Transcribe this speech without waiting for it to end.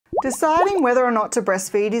Deciding whether or not to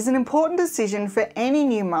breastfeed is an important decision for any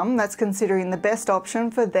new mum that's considering the best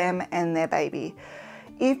option for them and their baby.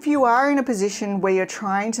 If you are in a position where you're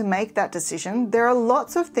trying to make that decision, there are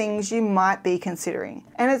lots of things you might be considering.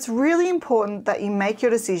 And it's really important that you make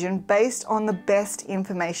your decision based on the best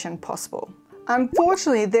information possible.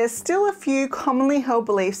 Unfortunately, there's still a few commonly held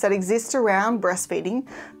beliefs that exist around breastfeeding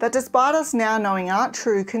that, despite us now knowing aren't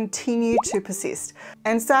true, continue to persist.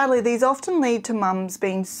 And sadly, these often lead to mums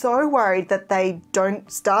being so worried that they don't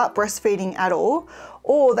start breastfeeding at all,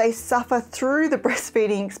 or they suffer through the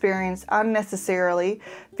breastfeeding experience unnecessarily,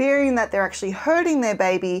 fearing that they're actually hurting their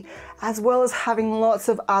baby, as well as having lots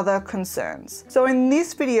of other concerns. So in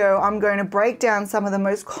this video, I'm going to break down some of the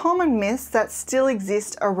most common myths that still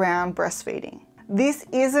exist around breastfeeding. This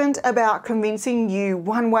isn't about convincing you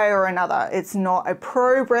one way or another. It's not a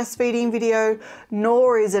pro-breastfeeding video,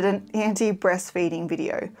 nor is it an anti-breastfeeding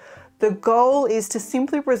video. The goal is to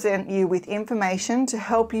simply present you with information to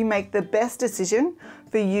help you make the best decision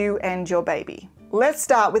for you and your baby. Let's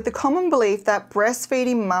start with the common belief that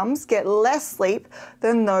breastfeeding mums get less sleep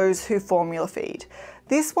than those who formula feed.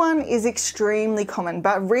 This one is extremely common,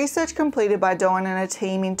 but research completed by Doan and a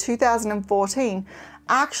team in 2014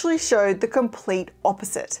 actually showed the complete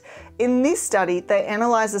opposite. In this study, they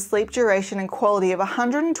analysed the sleep duration and quality of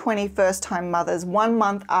 120 first-time mothers 1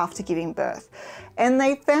 month after giving birth. And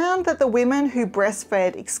they found that the women who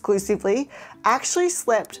breastfed exclusively actually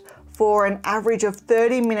slept for an average of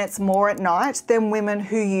 30 minutes more at night than women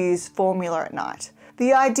who use formula at night.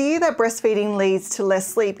 The idea that breastfeeding leads to less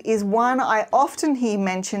sleep is one I often hear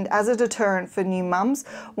mentioned as a deterrent for new mums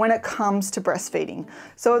when it comes to breastfeeding.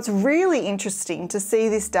 So it's really interesting to see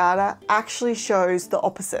this data actually shows the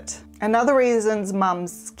opposite. Another reasons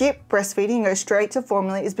mums skip breastfeeding and go straight to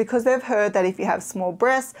formula is because they've heard that if you have small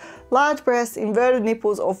breasts, large breasts, inverted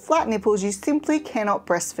nipples or flat nipples, you simply cannot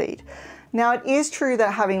breastfeed. Now, it is true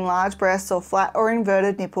that having large breasts or flat or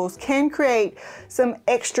inverted nipples can create some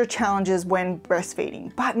extra challenges when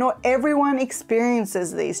breastfeeding, but not everyone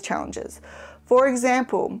experiences these challenges. For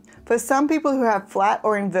example, for some people who have flat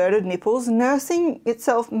or inverted nipples, nursing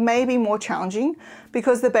itself may be more challenging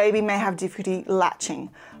because the baby may have difficulty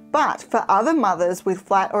latching. But for other mothers with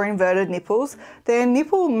flat or inverted nipples, their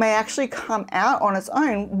nipple may actually come out on its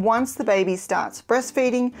own once the baby starts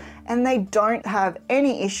breastfeeding and they don't have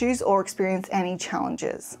any issues or experience any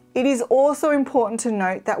challenges. It is also important to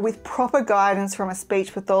note that with proper guidance from a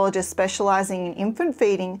speech pathologist specialising in infant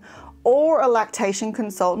feeding or a lactation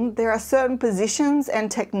consultant, there are certain positions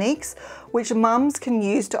and techniques which mums can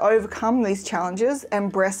use to overcome these challenges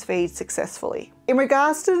and breastfeed successfully. In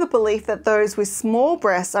regards to the belief that those with small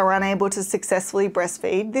breasts are unable to successfully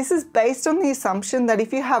breastfeed, this is based on the assumption that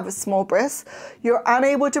if you have small breasts, you're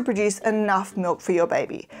unable to produce enough milk for your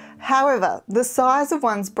baby. However, the size of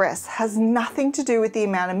one's breast has nothing to do with the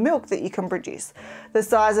amount of milk that you can produce. The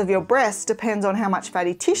size of your breast depends on how much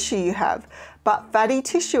fatty tissue you have, but fatty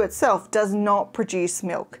tissue itself does not produce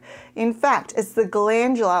milk. In fact, it's the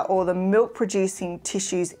glandular or the milk-producing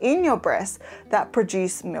tissues in your breast that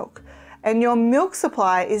produce milk. And your milk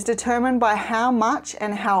supply is determined by how much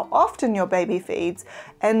and how often your baby feeds,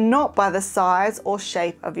 and not by the size or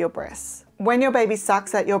shape of your breasts. When your baby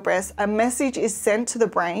sucks at your breast, a message is sent to the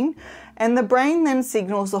brain, and the brain then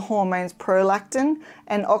signals the hormones prolactin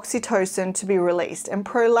and oxytocin to be released. And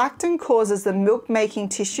prolactin causes the milk-making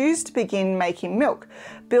tissues to begin making milk,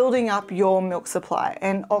 building up your milk supply.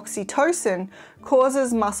 And oxytocin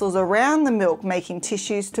causes muscles around the milk-making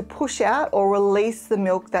tissues to push out or release the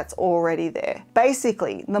milk that's already there.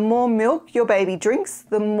 Basically, the more milk your baby drinks,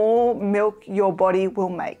 the more milk your body will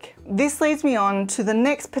make. This leads me on to the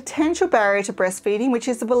next potential barrier to breastfeeding, which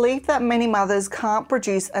is the belief that many mothers can't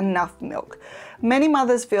produce enough milk. Many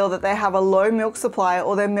mothers feel that they have a low milk supply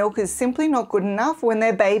or their milk is simply not good enough when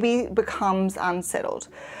their baby becomes unsettled.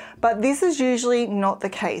 But this is usually not the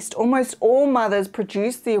case. Almost all mothers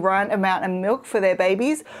produce the right amount of milk for their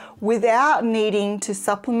babies without needing to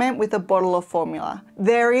supplement with a bottle of formula.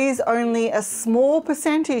 There is only a small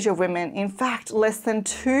percentage of women, in fact less than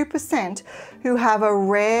 2%, who have a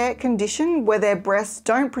rare condition where their breasts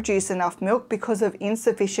don't produce enough milk because of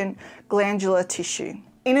insufficient glandular tissue.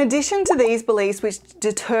 In addition to these beliefs which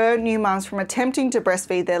deter new mums from attempting to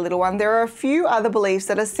breastfeed their little one, there are a few other beliefs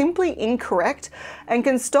that are simply incorrect and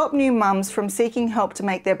can stop new mums from seeking help to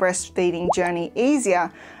make their breastfeeding journey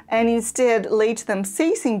easier and instead lead to them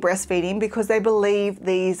ceasing breastfeeding because they believe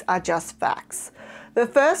these are just facts. The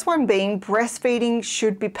first one being breastfeeding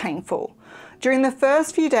should be painful. During the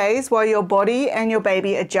first few days, while your body and your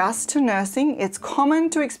baby adjust to nursing, it's common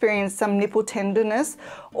to experience some nipple tenderness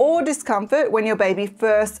or discomfort when your baby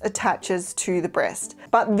first attaches to the breast.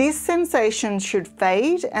 But this sensation should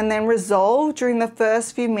fade and then resolve during the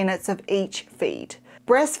first few minutes of each feed.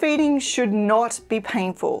 Breastfeeding should not be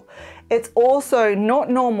painful. It's also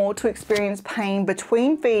not normal to experience pain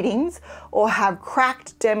between feedings or have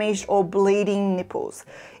cracked, damaged, or bleeding nipples.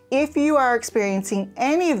 If you are experiencing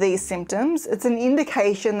any of these symptoms, it's an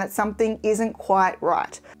indication that something isn't quite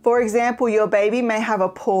right. For example, your baby may have a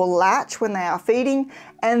poor latch when they are feeding,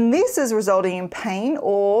 and this is resulting in pain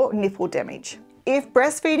or nipple damage. If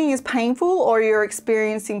breastfeeding is painful or you're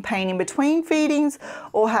experiencing pain in between feedings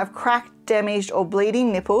or have cracked, damaged, or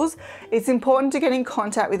bleeding nipples, it's important to get in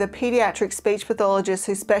contact with a pediatric speech pathologist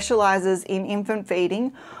who specializes in infant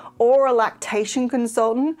feeding, or a lactation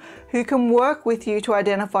consultant who can work with you to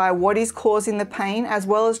identify what is causing the pain, as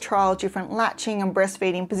well as trial different latching and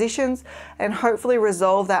breastfeeding positions and hopefully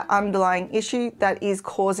resolve that underlying issue that is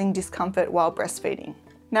causing discomfort while breastfeeding.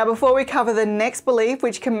 Now, before we cover the next belief,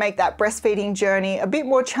 which can make that breastfeeding journey a bit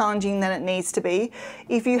more challenging than it needs to be,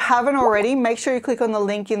 if you haven't already, make sure you click on the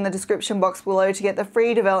link in the description box below to get the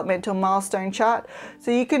free developmental milestone chart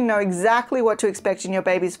so you can know exactly what to expect in your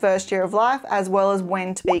baby's first year of life, as well as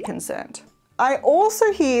when to be concerned. I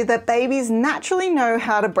also hear that babies naturally know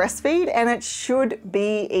how to breastfeed and it should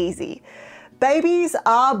be easy. Babies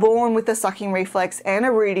are born with a sucking reflex and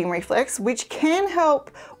a rooting reflex, which can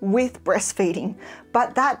help with breastfeeding,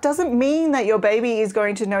 but that doesn't mean that your baby is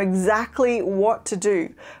going to know exactly what to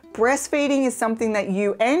do. Breastfeeding is something that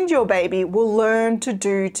you and your baby will learn to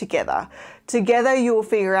do together. Together, you will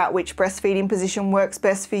figure out which breastfeeding position works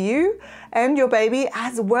best for you and your baby,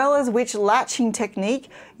 as well as which latching technique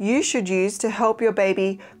you should use to help your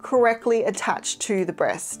baby correctly attach to the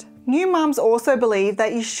breast. New mums also believe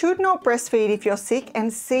that you should not breastfeed if you're sick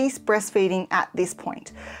and cease breastfeeding at this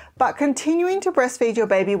point. But continuing to breastfeed your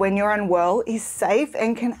baby when you're unwell is safe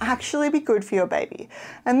and can actually be good for your baby.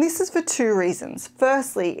 And this is for two reasons.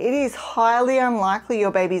 Firstly, it is highly unlikely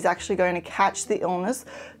your baby is actually going to catch the illness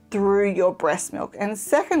through your breast milk. And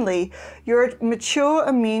secondly, your mature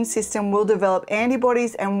immune system will develop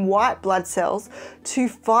antibodies and white blood cells to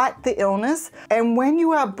fight the illness. And when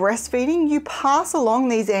you are breastfeeding, you pass along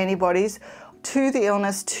these antibodies to the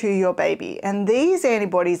illness to your baby. And these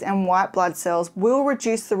antibodies and white blood cells will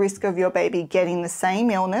reduce the risk of your baby getting the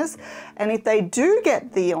same illness. And if they do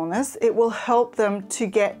get the illness, it will help them to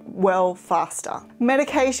get well faster.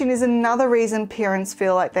 Medication is another reason parents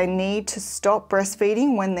feel like they need to stop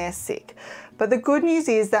breastfeeding when they're sick. But the good news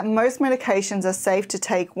is that most medications are safe to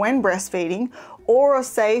take when breastfeeding, or a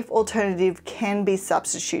safe alternative can be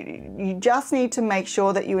substituted. You just need to make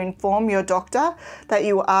sure that you inform your doctor that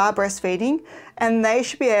you are breastfeeding, and they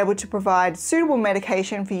should be able to provide suitable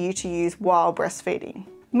medication for you to use while breastfeeding.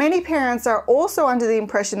 Many parents are also under the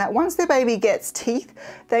impression that once their baby gets teeth,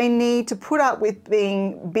 they need to put up with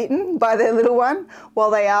being bitten by their little one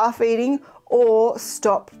while they are feeding, or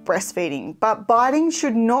stop breastfeeding. But biting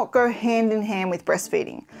should not go hand in hand with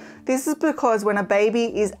breastfeeding. This is because when a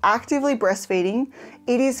baby is actively breastfeeding,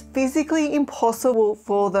 it is physically impossible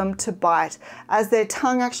for them to bite, as their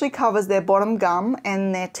tongue actually covers their bottom gum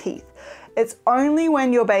and their teeth. It's only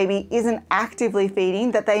when your baby isn't actively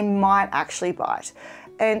feeding that they might actually bite.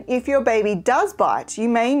 And if your baby does bite, you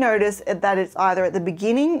may notice that it's either at the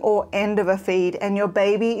beginning or end of a feed and your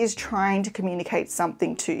baby is trying to communicate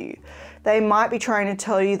something to you. They might be trying to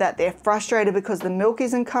tell you that they're frustrated because the milk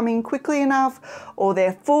isn't coming quickly enough, or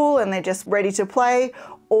they're full and they're just ready to play,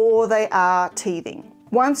 or they are teething.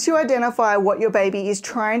 Once you identify what your baby is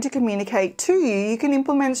trying to communicate to you, you can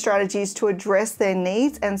implement strategies to address their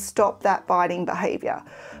needs and stop that biting behavior.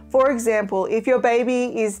 For example, if your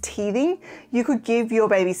baby is teething, you could give your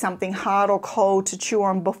baby something hard or cold to chew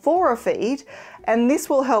on before a feed, and this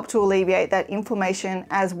will help to alleviate that inflammation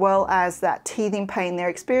as well as that teething pain they're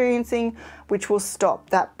experiencing, which will stop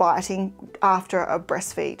that biting after a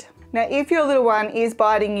breastfeed. Now, if your little one is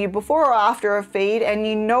biting you before or after a feed and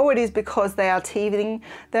you know it is because they are teething,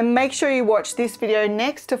 then make sure you watch this video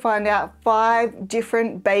next to find out 5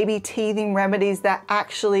 different baby teething remedies that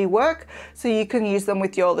actually work so you can use them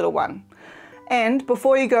with your little one. And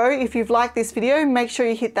before you go, if you've liked this video, make sure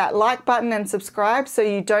you hit that like button and subscribe so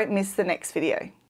you don't miss the next video.